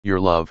Your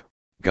love,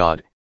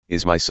 God,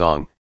 is my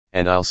song,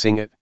 and I'll sing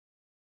it.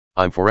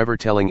 I'm forever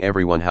telling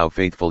everyone how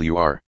faithful you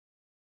are.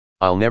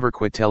 I'll never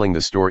quit telling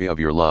the story of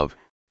your love,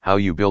 how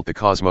you built the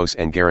cosmos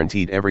and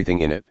guaranteed everything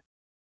in it.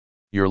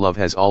 Your love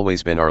has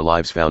always been our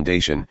lives'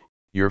 foundation,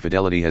 your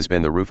fidelity has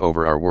been the roof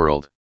over our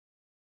world.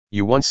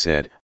 You once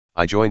said,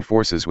 I joined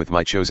forces with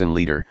my chosen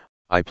leader,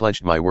 I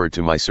pledged my word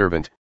to my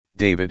servant,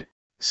 David,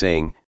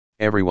 saying,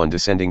 everyone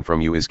descending from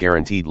you is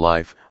guaranteed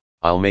life,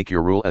 I'll make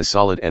your rule as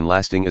solid and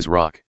lasting as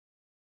rock.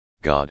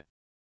 God.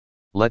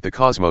 Let the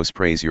cosmos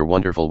praise your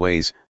wonderful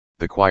ways,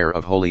 the choir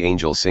of holy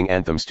angels sing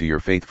anthems to your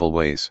faithful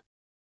ways.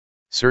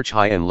 Search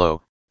high and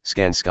low,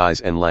 scan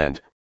skies and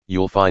land,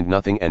 you'll find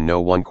nothing and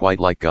no one quite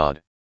like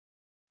God.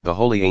 The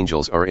holy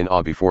angels are in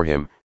awe before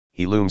him,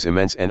 he looms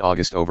immense and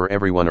august over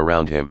everyone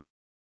around him.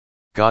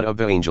 God of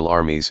the angel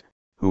armies,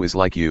 who is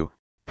like you,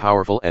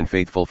 powerful and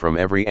faithful from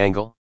every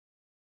angle?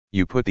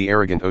 You put the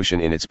arrogant ocean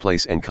in its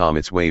place and calm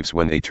its waves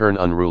when they turn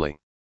unruly.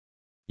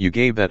 You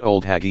gave that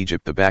old hag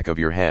Egypt the back of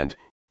your hand,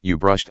 you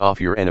brushed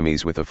off your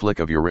enemies with a flick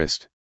of your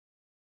wrist.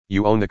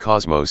 You own the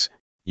cosmos,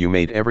 you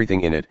made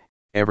everything in it,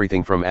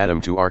 everything from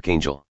atom to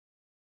archangel.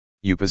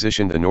 You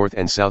positioned the north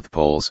and south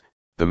poles,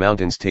 the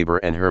mountains Tabor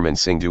and Hermon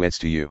sing duets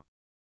to you.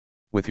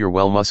 With your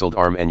well-muscled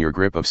arm and your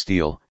grip of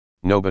steel,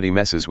 nobody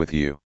messes with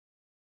you.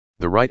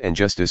 The right and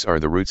justice are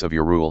the roots of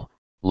your rule,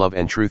 love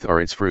and truth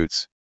are its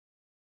fruits.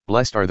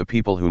 Blessed are the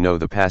people who know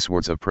the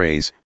passwords of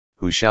praise,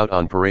 who shout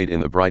on parade in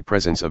the bright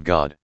presence of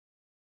God.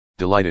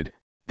 Delighted,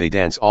 they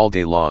dance all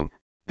day long,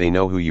 they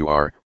know who you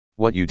are,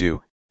 what you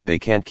do, they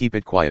can't keep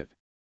it quiet.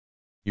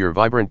 Your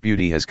vibrant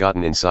beauty has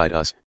gotten inside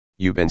us,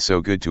 you've been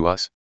so good to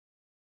us.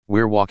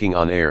 We're walking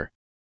on air.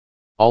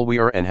 All we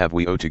are and have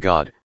we owe to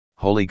God,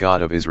 Holy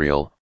God of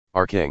Israel,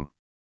 our King.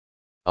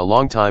 A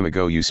long time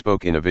ago you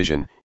spoke in a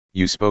vision,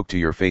 you spoke to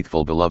your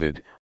faithful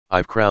beloved,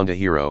 I've crowned a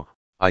hero,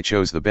 I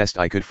chose the best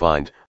I could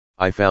find,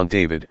 I found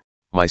David,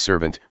 my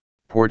servant,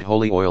 poured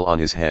holy oil on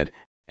his head,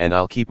 and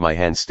I'll keep my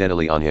hand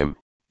steadily on him,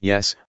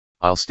 yes,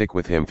 I'll stick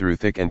with him through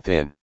thick and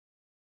thin.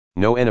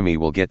 No enemy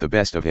will get the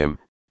best of him,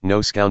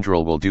 no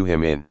scoundrel will do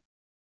him in.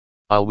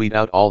 I'll weed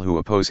out all who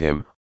oppose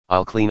him,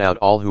 I'll clean out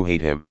all who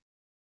hate him.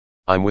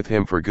 I'm with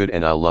him for good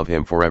and I'll love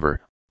him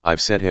forever,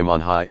 I've set him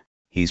on high,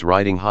 he's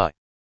riding high.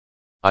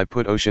 I've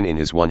put ocean in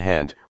his one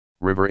hand,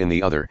 river in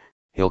the other,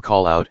 he'll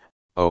call out,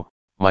 oh,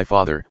 my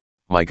Father,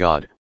 my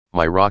God,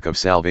 my rock of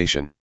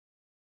salvation.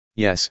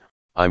 Yes,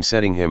 I'm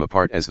setting him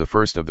apart as the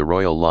first of the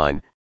royal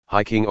line,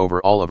 high king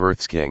over all of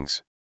earth's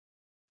kings.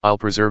 I'll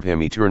preserve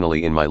him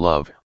eternally in my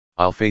love,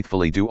 I'll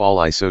faithfully do all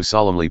I so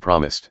solemnly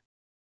promised.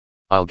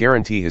 I'll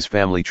guarantee his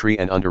family tree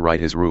and underwrite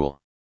his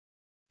rule.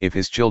 If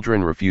his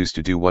children refuse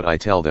to do what I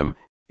tell them,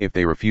 if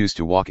they refuse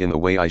to walk in the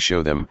way I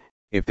show them,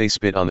 if they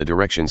spit on the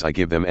directions I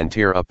give them and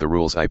tear up the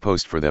rules I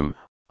post for them,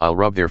 I'll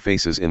rub their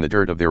faces in the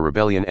dirt of their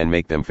rebellion and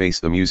make them face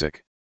the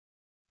music.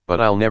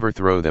 But I'll never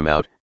throw them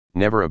out,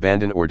 never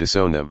abandon or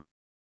disown them.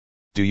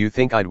 Do you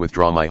think I'd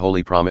withdraw my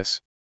holy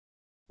promise?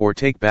 Or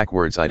take back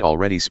words I'd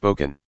already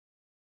spoken?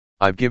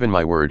 I've given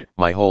my word,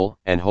 my whole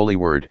and holy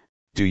word,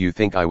 do you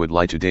think I would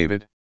lie to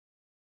David?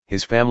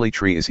 His family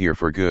tree is here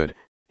for good,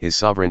 his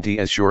sovereignty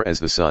as sure as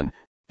the sun,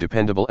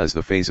 dependable as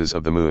the phases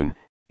of the moon,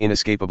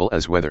 inescapable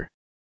as weather.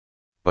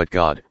 But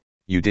God,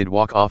 you did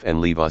walk off and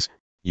leave us,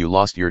 you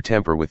lost your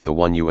temper with the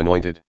one you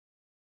anointed.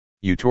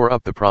 You tore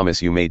up the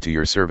promise you made to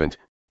your servant,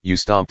 you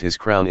stomped his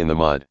crown in the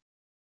mud.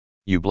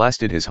 You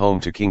blasted his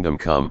home to kingdom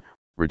come,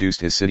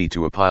 reduced his city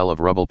to a pile of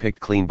rubble picked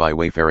clean by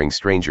wayfaring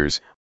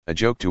strangers, a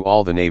joke to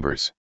all the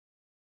neighbors.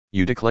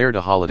 You declared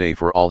a holiday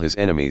for all his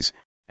enemies,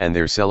 and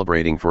they're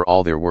celebrating for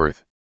all their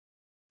worth.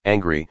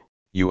 Angry,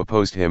 you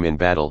opposed him in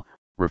battle,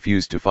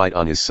 refused to fight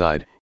on his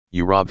side,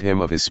 you robbed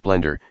him of his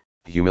splendor,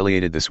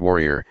 humiliated this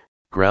warrior,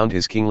 ground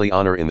his kingly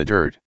honor in the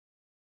dirt.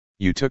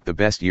 You took the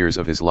best years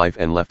of his life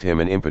and left him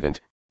an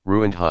impotent,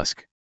 ruined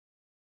husk.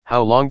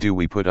 How long do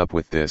we put up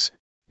with this,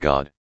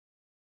 God?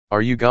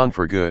 Are you gone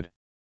for good?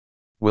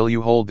 Will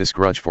you hold this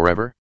grudge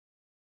forever?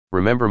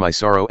 Remember my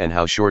sorrow and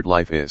how short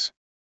life is.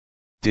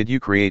 Did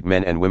you create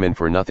men and women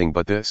for nothing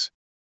but this?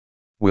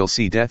 We'll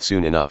see death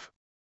soon enough.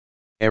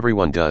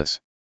 Everyone does.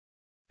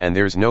 And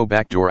there's no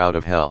back door out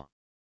of hell.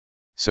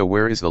 So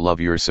where is the love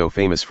you're so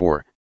famous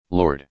for,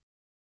 Lord?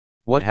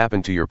 What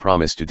happened to your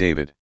promise to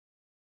David?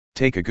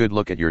 Take a good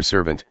look at your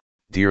servant,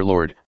 dear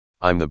Lord,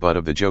 I'm the butt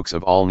of the jokes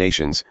of all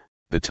nations,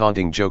 the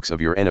taunting jokes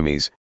of your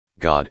enemies,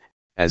 God,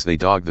 as they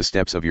dog the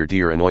steps of your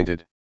dear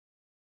anointed.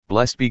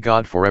 Blessed be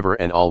God forever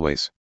and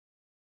always.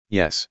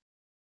 Yes.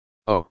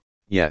 Oh,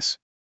 yes.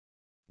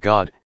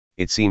 God,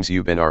 it seems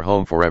you've been our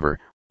home forever,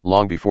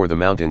 long before the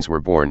mountains were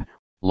born,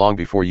 long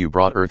before you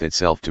brought earth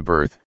itself to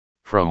birth,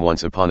 from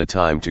once upon a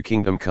time to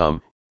kingdom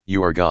come,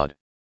 you are God.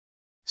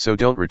 So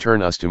don't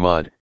return us to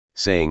mud,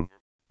 saying,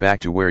 back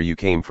to where you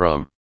came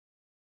from.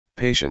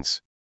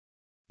 Patience.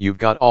 You've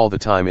got all the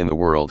time in the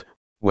world,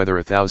 whether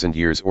 1,000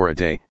 years or a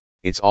day,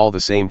 it's all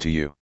the same to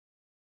you.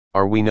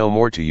 Are we no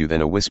more to you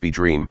than a wispy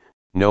dream,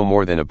 no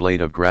more than a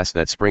blade of grass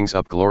that springs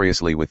up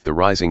gloriously with the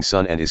rising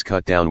sun and is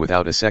cut down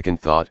without a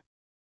second thought?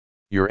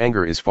 Your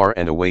anger is far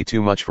and away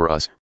too much for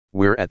us,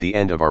 we're at the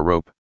end of our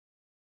rope.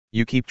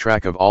 You keep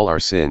track of all our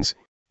sins,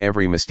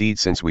 every misdeed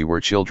since we were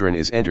children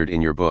is entered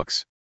in your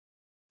books.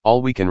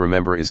 All we can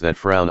remember is that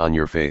frown on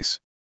your face.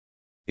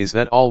 Is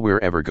that all we're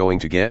ever going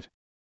to get?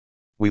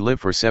 We live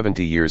for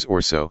 70 years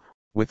or so,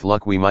 with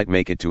luck we might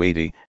make it to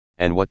 80,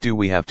 and what do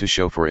we have to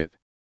show for it?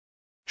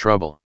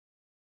 Trouble.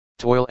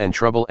 Toil and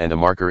trouble and a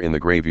marker in the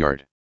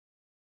graveyard.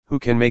 Who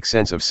can make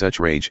sense of such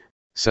rage,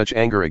 such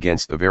anger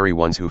against the very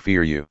ones who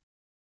fear you?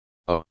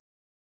 Oh!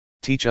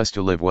 Teach us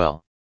to live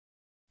well.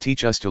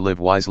 Teach us to live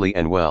wisely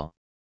and well.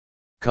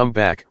 Come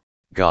back,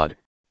 God,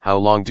 how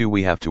long do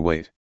we have to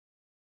wait?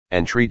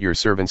 And treat your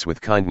servants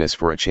with kindness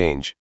for a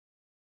change.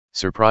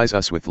 Surprise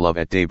us with love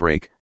at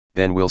daybreak,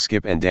 then we'll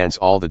skip and dance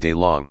all the day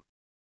long.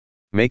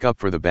 Make up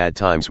for the bad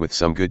times with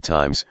some good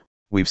times,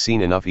 we've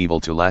seen enough evil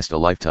to last a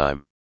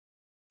lifetime.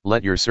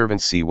 Let your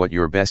servants see what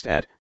you're best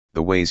at,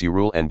 the ways you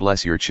rule and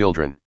bless your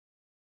children.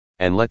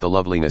 And let the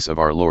loveliness of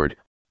our Lord,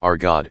 our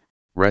God,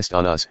 rest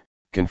on us,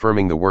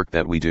 confirming the work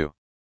that we do.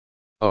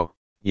 Oh,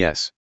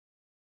 yes.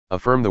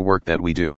 Affirm the work that we do.